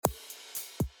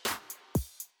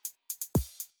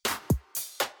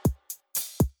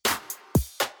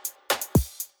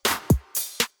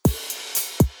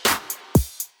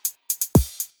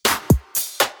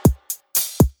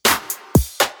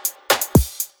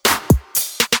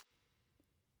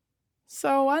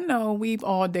So I know we've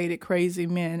all dated crazy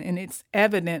men, and it's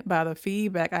evident by the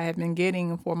feedback I have been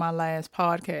getting for my last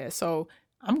podcast. So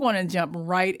I'm going to jump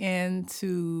right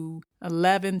into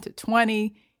 11 to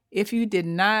 20. If you did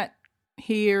not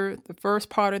hear the first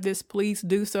part of this, please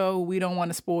do so. We don't want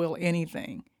to spoil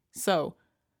anything. So,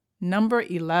 number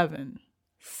 11.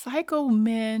 Psycho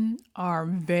men are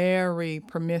very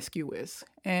promiscuous,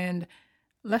 and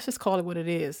let's just call it what it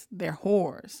is. They're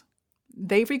whores.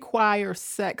 They require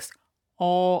sex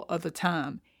all of the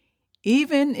time,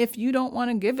 even if you don't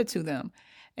want to give it to them.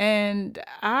 And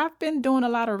I've been doing a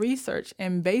lot of research,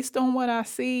 and based on what I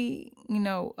see,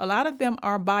 a lot of them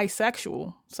are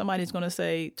bisexual. Somebody's going to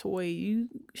say, Toy, you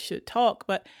should talk,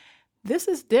 but this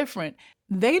is different.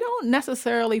 They don't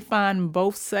necessarily find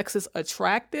both sexes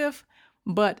attractive,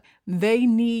 but they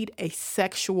need a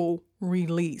sexual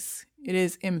release. It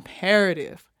is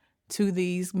imperative to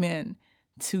these men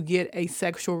to get a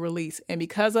sexual release. And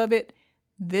because of it,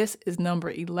 this is number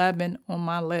 11 on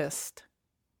my list.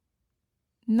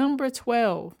 Number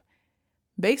 12.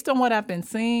 Based on what I've been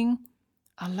seeing,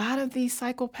 a lot of these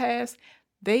psychopaths,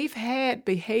 they've had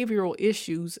behavioral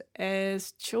issues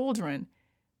as children.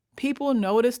 People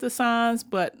noticed the signs,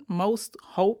 but most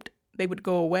hoped they would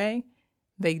go away.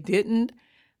 They didn't.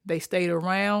 They stayed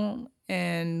around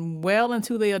and well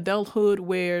into their adulthood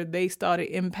where they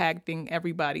started impacting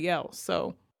everybody else.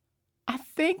 So I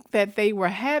think that they were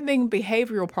having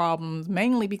behavioral problems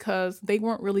mainly because they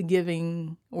weren't really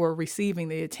giving or receiving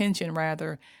the attention,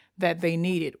 rather, that they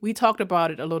needed. We talked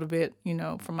about it a little bit,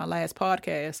 from my last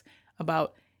podcast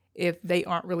about if they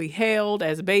aren't really held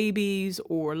as babies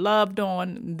or loved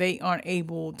on, they aren't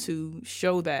able to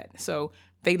show that. So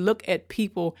they look at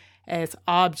people as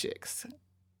objects,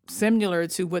 similar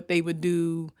to what they would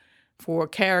do for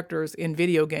characters in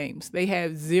video games. They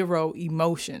have zero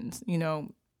emotions.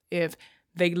 If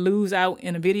they lose out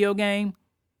in a video game,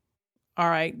 all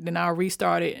right, then I'll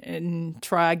restart it and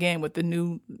try again with the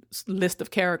new list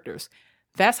of characters.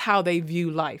 That's how they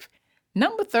view life.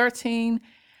 Number 13,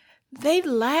 they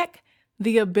lack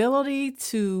the ability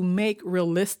to make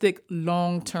realistic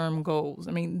long-term goals.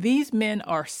 I mean, these men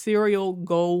are serial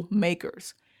goal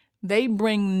makers. They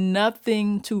bring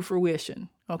nothing to fruition,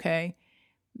 okay?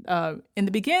 In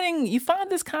the beginning, you find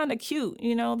this kind of cute.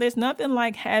 There's nothing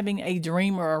like having a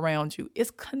dreamer around you. It's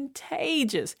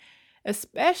contagious,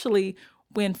 especially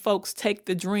when folks take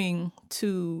the dream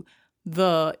to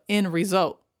the end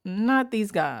result. Not these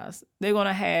guys. They're going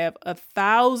to have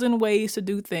 1,000 ways to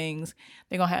do things.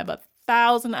 They're going to have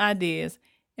 1,000 ideas,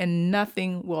 and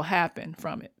nothing will happen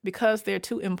from it because they're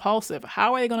too impulsive.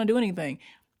 How are they going to do anything?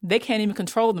 They can't even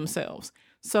control themselves.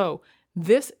 So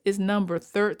this is number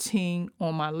 13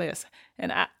 on my list.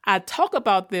 And I talk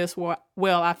about this,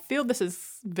 I feel this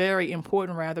is very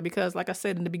important, rather, because like I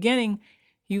said in the beginning,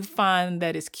 you find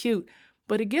that it's cute,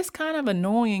 but it gets kind of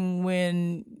annoying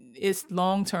when it's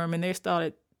long-term and they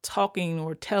started talking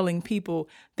or telling people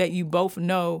that you both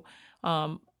know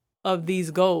of these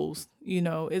goals.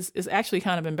 It's actually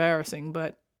kind of embarrassing,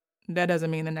 but that doesn't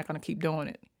mean they're not going to keep doing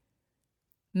it.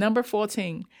 Number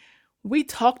 14, we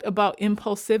talked about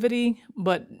impulsivity,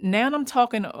 but now I'm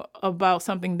talking about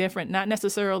something different, not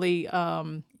necessarily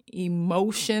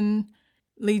emotionally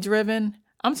driven.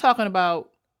 I'm talking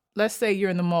about, let's say you're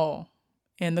in the mall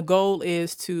and the goal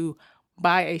is to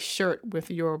buy a shirt with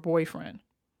your boyfriend,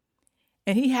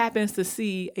 and he happens to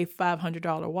see a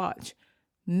 $500 watch.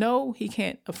 No, he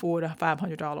can't afford a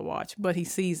 $500 watch, but he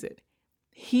sees it.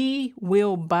 He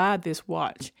will buy this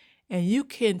watch. And you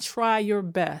can try your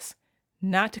best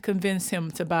not to convince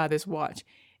him to buy this watch.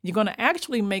 You're going to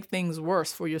actually make things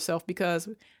worse for yourself because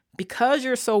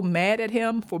you're so mad at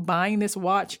him for buying this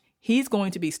watch, he's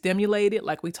going to be stimulated,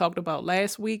 like we talked about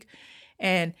last week.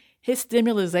 And his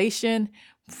stimulation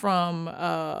from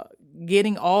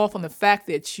getting off on the fact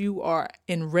that you are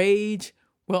enraged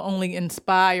will only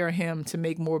inspire him to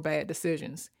make more bad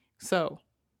decisions. So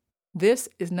this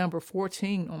is number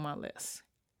 14 on my list.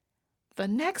 The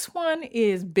next one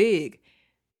is big.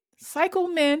 Psycho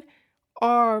men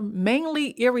are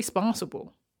mainly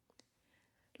irresponsible.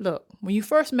 Look, when you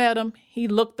first met him, he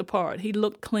looked the part. He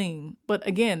looked clean. But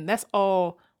again, that's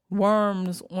all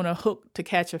worms on a hook to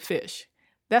catch a fish.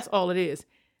 That's all it is.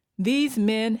 These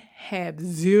men have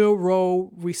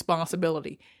zero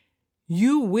responsibility.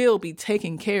 You will be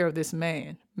taking care of this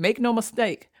man. Make no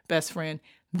mistake, best friend.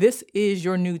 This is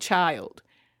your new child.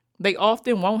 They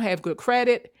often won't have good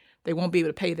credit. They won't be able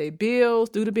to pay their bills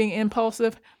due to being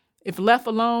impulsive. If left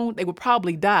alone, they will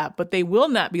probably die, but they will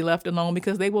not be left alone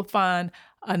because they will find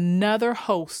another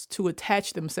host to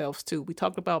attach themselves to. We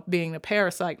talked about being a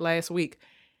parasite last week.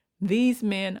 These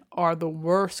men are the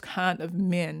worst kind of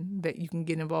men that you can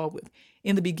get involved with.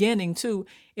 In the beginning, too,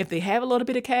 if they have a little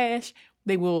bit of cash,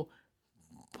 they will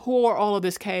pour all of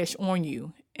this cash on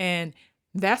you. And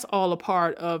that's all a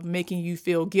part of making you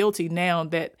feel guilty now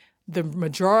that the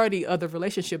majority of the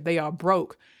relationship, they are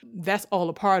broke. That's all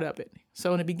a part of it.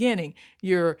 So in the beginning,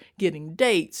 you're getting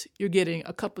dates, you're getting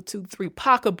a couple, 2, 3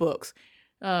 pocketbooks.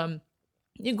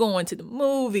 You're going to the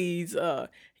movies,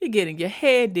 you're getting your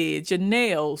hair did, your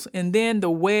nails, and then the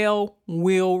well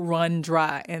will run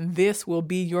dry. And this will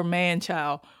be your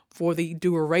man-child for the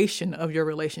duration of your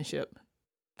relationship.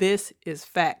 This is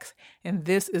facts. And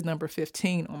this is number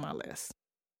 15 on my list.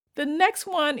 The next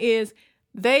one is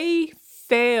they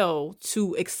fail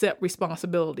to accept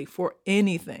responsibility for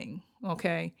anything,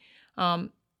 okay?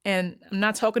 And I'm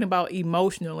not talking about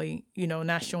emotionally,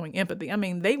 not showing empathy. I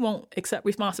mean, they won't accept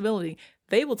responsibility.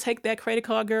 They will take that credit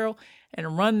card, girl,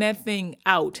 and run that thing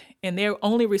out. And their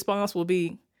only response will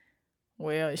be,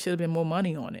 well, it should have been more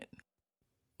money on it.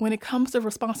 When it comes to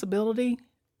responsibility,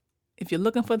 if you're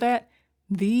looking for that,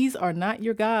 these are not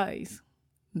your guys.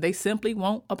 They simply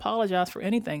won't apologize for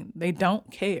anything. They don't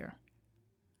care.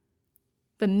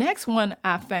 The next one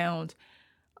I found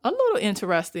a little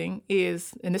interesting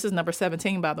is, and this is number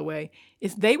 17, by the way,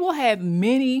 is they will have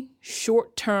many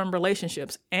short-term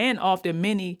relationships and often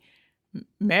many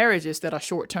marriages that are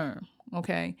short-term,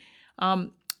 okay?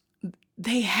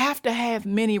 They have to have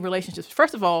many relationships.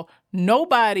 First of all,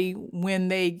 nobody, when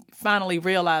they finally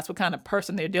realize what kind of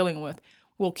person they're dealing with,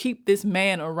 will keep this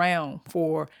man around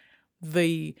for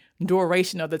the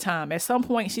duration of the time. At some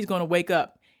point, she's going to wake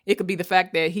up. It could be the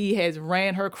fact that he has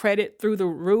ran her credit through the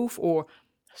roof or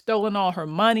stolen all her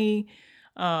money,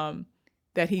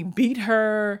 that he beat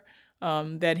her,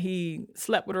 that he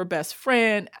slept with her best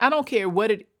friend. I don't care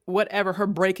whatever her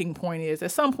breaking point is.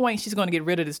 At some point, she's going to get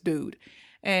rid of this dude.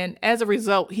 And as a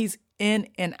result, he's in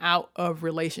and out of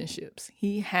relationships.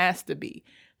 He has to be.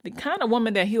 The kind of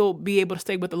woman that he'll be able to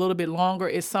stay with a little bit longer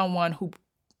is someone who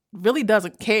really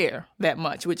doesn't care that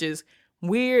much, which is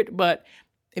weird, but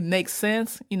it makes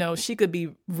sense. She could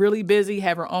be really busy,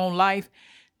 have her own life,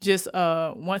 just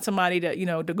want somebody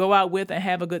to, to go out with and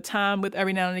have a good time with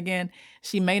every now and again.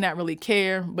 She may not really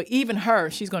care, but even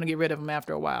her, she's going to get rid of him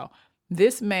after a while.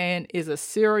 This man is a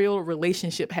serial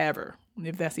relationship haver,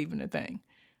 if that's even a thing.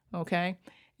 Okay?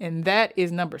 And that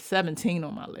is number 17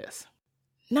 on my list.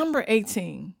 Number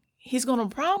 18, he's going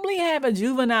to probably have a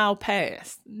juvenile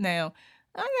past. Now,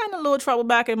 I got in a little trouble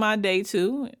back in my day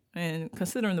too. And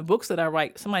considering the books that I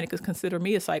write, somebody could consider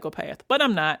me a psychopath, but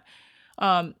I'm not.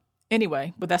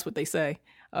 Anyway, but that's what they say.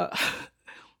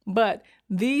 But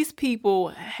these people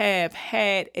have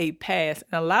had a past.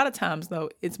 And a lot of times, though,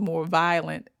 it's more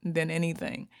violent than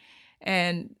anything.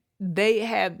 And they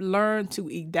have learned to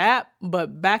adapt.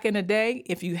 But back in the day,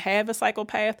 if you have a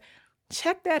psychopath,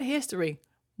 check that history.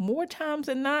 More times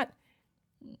than not,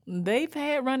 they've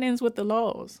had run-ins with the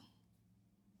laws.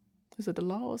 Is it the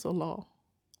laws or law?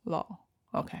 Law.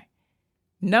 Okay.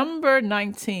 Number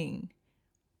 19.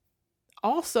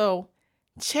 Also,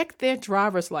 check their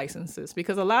driver's licenses,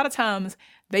 because a lot of times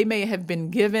they may have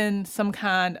been given some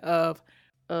kind of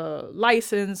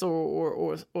license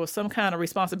or some kind of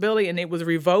responsibility, and it was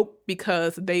revoked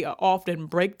because they often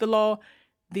break the law.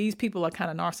 These people are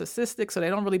kind of narcissistic, so they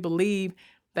don't really believe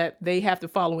that they have to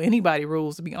follow anybody's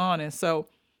rules, to be honest. So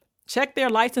check their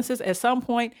licenses. At some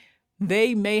point,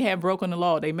 they may have broken the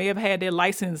law. They may have had their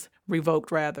license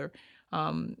revoked, rather.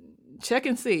 Check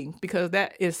and see, because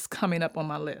that is coming up on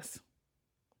my list.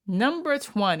 Number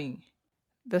 20.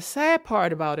 The sad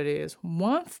part about it is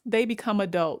once they become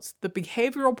adults, the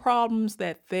behavioral problems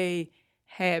that they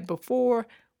had before,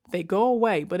 they go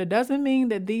away. But it doesn't mean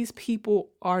that these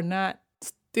people are not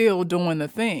still doing the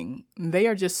thing. They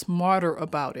are just smarter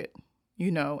about it,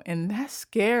 and that's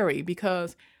scary,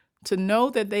 because to know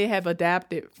that they have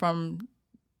adapted from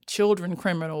children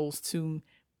criminals to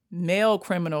male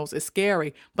criminals is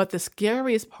scary. But the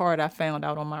scariest part I found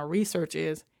out on my research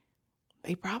is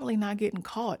they probably not getting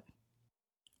caught.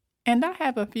 And I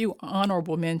have a few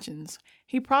honorable mentions.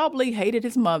 He probably hated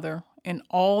his mother and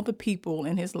all the people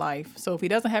in his life. So if he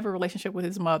doesn't have a relationship with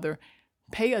his mother,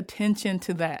 pay attention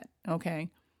to that, okay?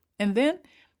 And then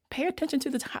pay attention to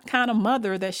the kind of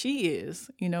mother that she is.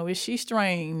 Is she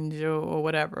strange or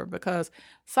whatever? Because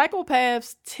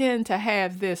psychopaths tend to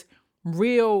have this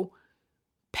real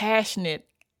passionate,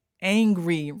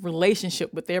 angry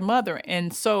relationship with their mother.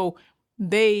 And so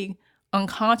they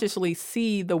unconsciously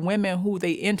see the women who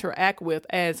they interact with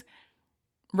as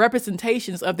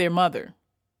representations of their mother.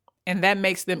 And that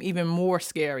makes them even more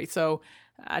scary. So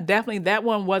definitely that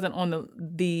one wasn't on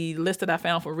the list that I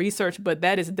found for research, but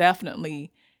that is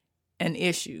definitely an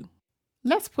issue.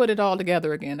 Let's put it all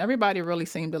together again. Everybody really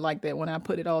seemed to like that when I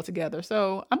put it all together.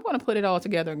 So I'm going to put it all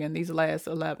together again, these last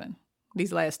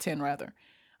 10 rather.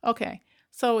 Okay,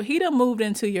 so he done moved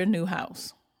into your new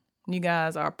house. You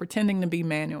guys are pretending to be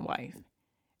man and wife.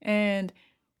 And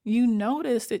you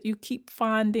notice that you keep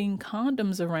finding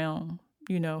condoms around,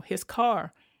 his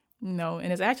car, and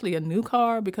it's actually a new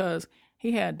car because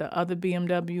he had the other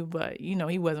BMW, but, he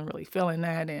wasn't really feeling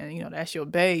that. And, that's your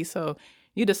bae. So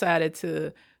you decided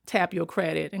to tap your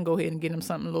credit and go ahead and get him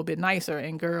something a little bit nicer.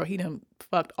 And girl, he done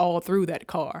fucked all through that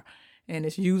car and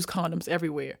it's used condoms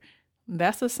everywhere.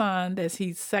 That's a sign that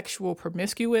he's sexual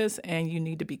promiscuous and you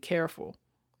need to be careful.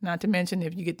 Not to mention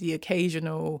if you get the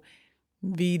occasional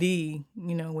VD,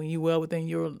 when you're well within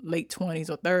your late 20s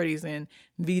or 30s, and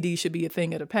VD should be a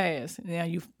thing of the past. Now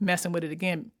you messing with it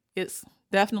again. It's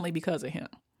definitely because of him.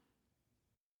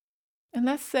 And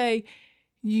let's say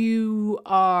you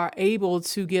are able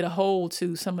to get a hold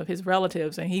to some of his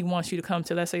relatives and he wants you to come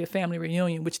to, let's say, a family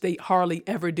reunion, which they hardly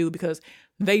ever do because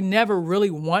they never really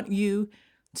want you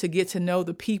to get to know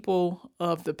the people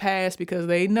of the past because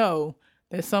they know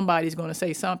that somebody's going to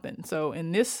say something. So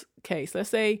in this case, let's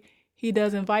say he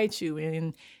does invite you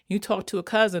and you talk to a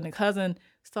cousin. The cousin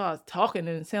starts talking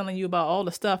and telling you about all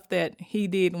the stuff that he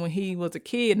did when he was a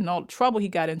kid and all the trouble he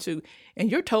got into. And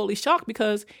you're totally shocked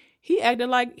because he acted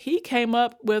like he came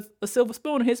up with a silver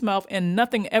spoon in his mouth and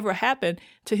nothing ever happened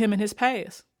to him in his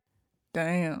past.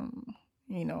 Damn.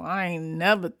 I ain't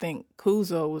never think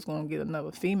Kuzo was going to get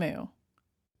another female.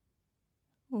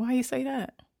 Why you say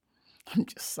that? I'm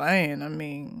just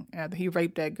saying, after he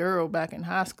raped that girl back in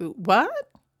high school. What?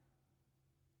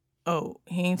 Oh,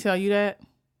 he ain't tell you that?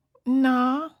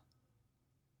 Nah.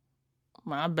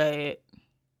 My bad.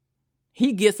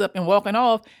 He gets up and walking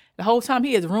off. The whole time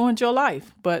he has ruined your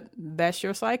life. But that's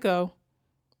your psycho.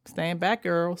 Stand back,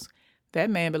 girls. That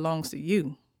man belongs to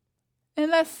you.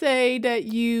 And let's say that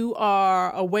you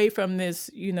are away from this,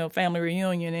 family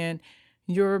reunion and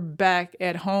you're back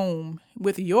at home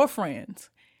with your friends.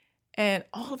 And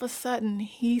all of a sudden,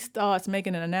 he starts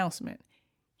making an announcement.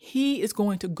 He is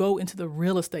going to go into the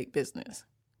real estate business.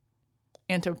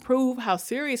 And to prove how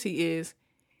serious he is,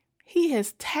 he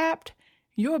has tapped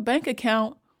your bank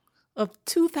account of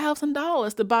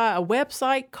 $2,000 to buy a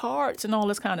website, cards, and all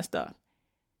this kind of stuff.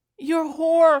 You're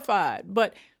horrified,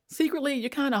 but secretly, you're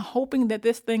kind of hoping that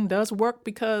this thing does work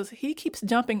because he keeps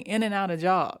jumping in and out of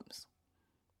jobs.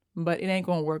 But it ain't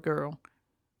going to work, girl.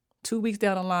 2 weeks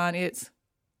down the line, it's,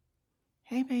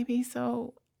 hey, baby,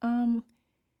 so,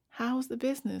 how's the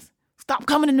business? Stop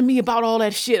coming to me about all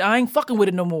that shit. I ain't fucking with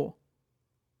it no more.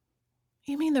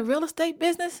 You mean the real estate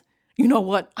business? You know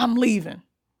what? I'm leaving.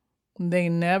 They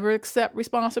never accept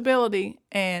responsibility.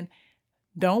 And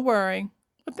don't worry.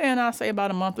 But then I'll say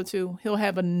about a month or two, he'll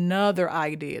have another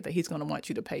idea that he's going to want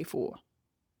you to pay for.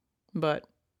 But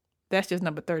that's just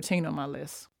number 13 on my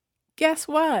list. Guess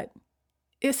what?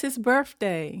 It's his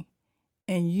birthday.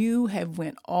 And you have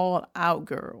went all out,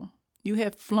 girl. You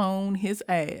have flown his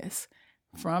ass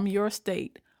from your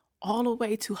state all the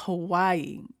way to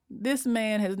Hawaii. This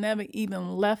man has never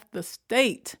even left the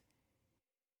state.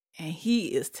 And he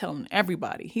is telling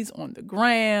everybody. He's on the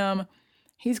gram.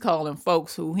 He's calling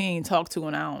folks who he ain't talked to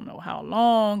in I don't know how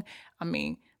long.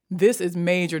 This is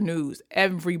major news.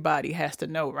 Everybody has to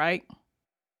know, right?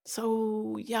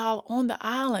 So y'all on the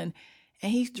island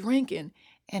and he's drinking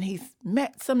and he's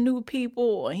met some new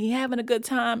people and he having a good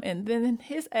time. And then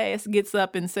his ass gets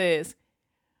up and says,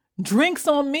 drinks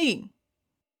on me.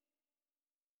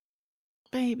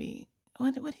 Baby,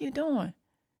 what are you doing?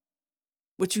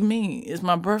 What you mean? It's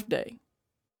my birthday.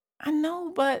 I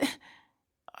know, but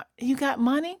you got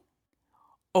money?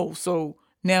 Oh, so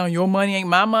now your money ain't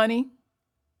my money?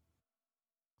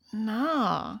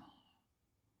 Nah.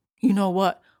 You know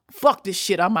what? Fuck this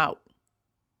shit, I'm out.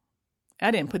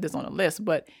 I didn't put this on the list,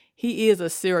 but he is a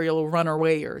serial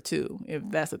runaway-er too, if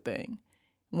that's a thing.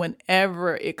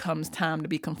 Whenever it comes time to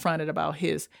be confronted about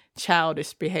his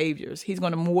childish behaviors, he's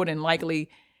going to more than likely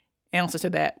answer to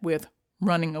that with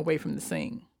running away from the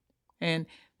scene. And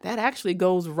that actually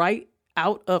goes right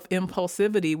out of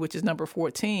impulsivity, which is number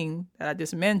 14 that I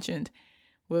just mentioned,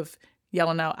 with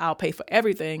yelling out, I'll pay for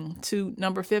everything, to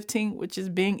number 15, which is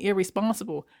being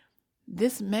irresponsible.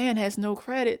 This man has no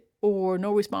credit or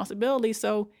no responsibility,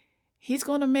 so he's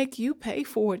going to make you pay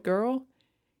for it, girl.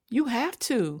 You have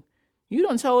to. You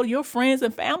done told your friends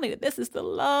and family that this is the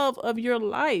love of your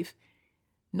life.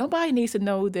 Nobody needs to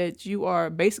know that you are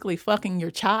basically fucking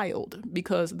your child,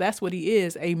 because that's what he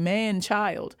is, a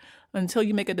man-child, until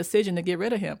you make a decision to get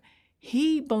rid of him.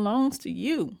 He belongs to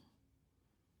you.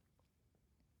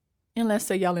 And let's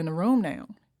say y'all in the room now,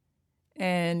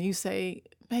 and you say,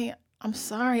 man, I'm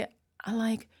sorry.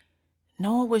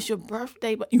 No, it was your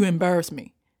birthday, but you embarrassed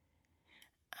me.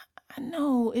 I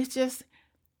know, it's just,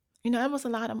 that was a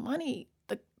lot of money.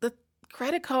 The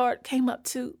credit card came up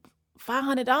to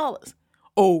 $500.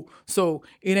 Oh, so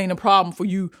it ain't a problem for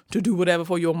you to do whatever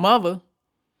for your mother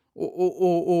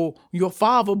or your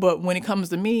father, but when it comes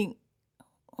to me,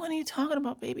 what are you talking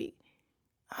about, baby?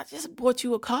 I just bought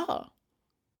you a car.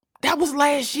 That was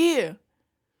last year.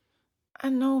 I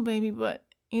know, baby, but,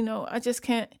 I just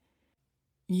can't.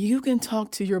 You can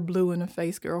talk to your blue in the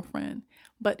face girlfriend,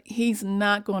 but he's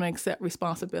not going to accept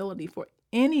responsibility for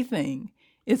anything.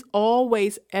 It's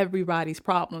always everybody's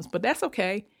problems, but that's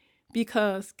okay,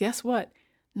 because guess what?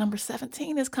 Number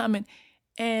 17 is coming.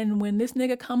 And when this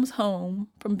nigga comes home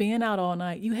from being out all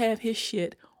night, you have his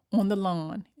shit on the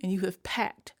lawn and you have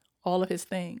packed all of his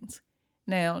things.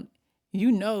 Now,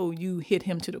 you hit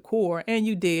him to the core, and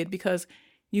you did, because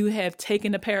you have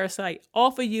taken the parasite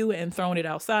off of you and thrown it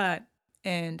outside.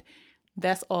 And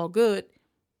that's all good.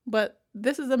 But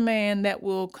this is a man that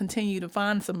will continue to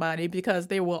find somebody, because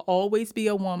there will always be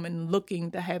a woman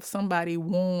looking to have somebody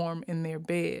warm in their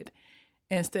bed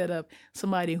instead of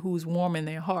somebody who's warm in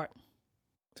their heart.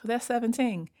 So that's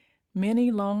 17.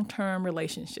 Many long-term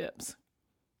relationships.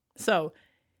 So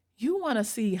you want to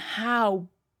see how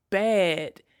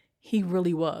bad he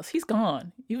really was. He's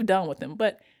gone. You're done with him.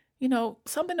 But,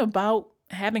 something about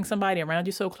having somebody around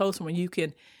you so close, when you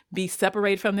can be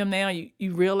separated from them now,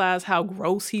 you realize how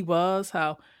gross he was,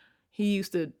 how he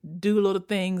used to do little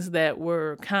things that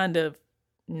were kind of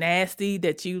nasty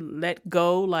that you let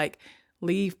go, like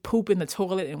leave poop in the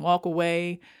toilet and walk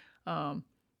away,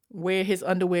 wear his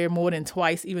underwear more than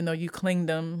twice, even though you cleaned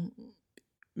them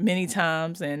many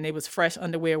times and it was fresh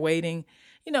underwear waiting.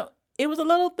 It was the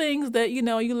little things that,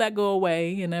 you let go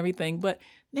away and everything. But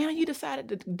now you decided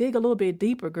to dig a little bit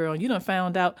deeper, girl. You done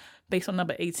found out, based on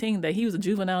number 18, that he was a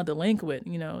juvenile delinquent,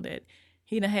 that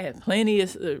he done had plenty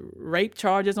of rape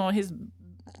charges on his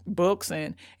books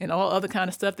and all other kind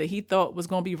of stuff that he thought was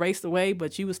going to be raced away,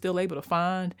 but you was still able to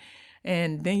find.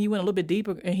 And then you went a little bit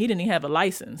deeper, and he didn't even have a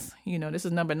license. This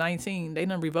is number 19. They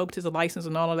done revoked his license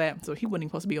and all of that. So he wasn't even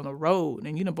supposed to be on the road,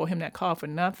 and you done bought him that car for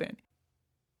nothing.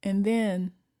 And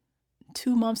then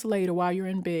 2 months later, while you're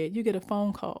in bed, you get a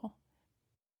phone call.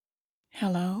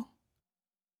 Hello?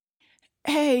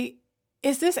 Hey,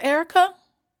 is this Erica?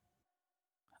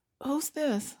 Who's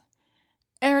this?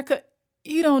 Erica,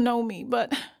 you don't know me,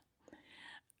 but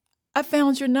I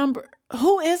found your number.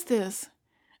 Who is this?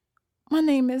 My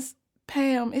name is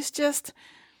Pam. It's just,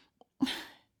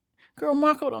 girl,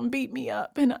 Marco done beat me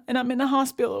up, and I'm in the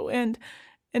hospital, and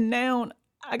now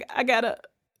I gotta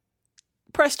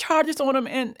press charges on him,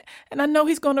 and I know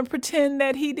he's gonna pretend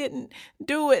that he didn't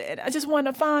do it, and I just want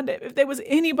to find out if there was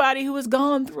anybody who has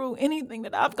gone through anything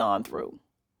that I've gone through.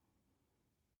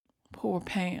 Poor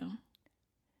Pam.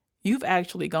 You've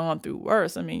actually gone through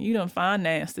worse. I mean, you done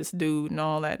financed this dude and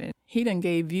all that, and he done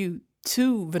gave you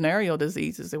 2 venereal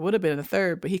diseases. It would have been a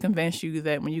third, but he convinced you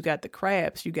that when you got the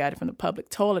crabs, you got it from the public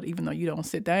toilet, even though you don't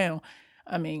sit down.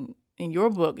 I mean, in your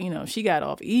book, she got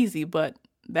off easy, but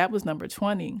that was number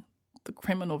 20. The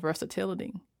criminal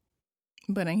versatility.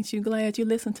 But ain't you glad you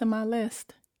listened to my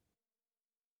list?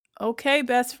 Okay,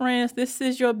 best friends, this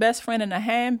is your best friend in a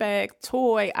handbag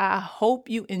toy. I hope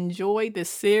you enjoyed this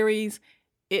series.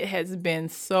 It has been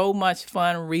so much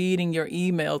fun reading your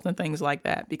emails and things like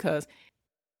that, because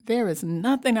there is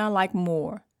nothing I like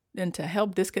more than to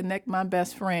help disconnect my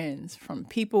best friends from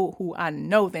people who I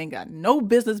know they ain't got no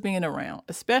business being around,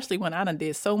 especially when I done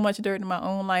did so much dirt in my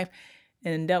own life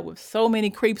and dealt with so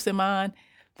many creeps in mine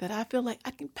that I feel like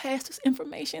I can pass this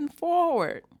information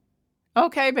forward.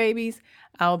 Okay, babies,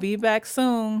 I'll be back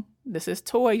soon. This is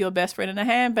Toy, your best friend in a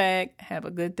handbag. Have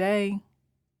a good day.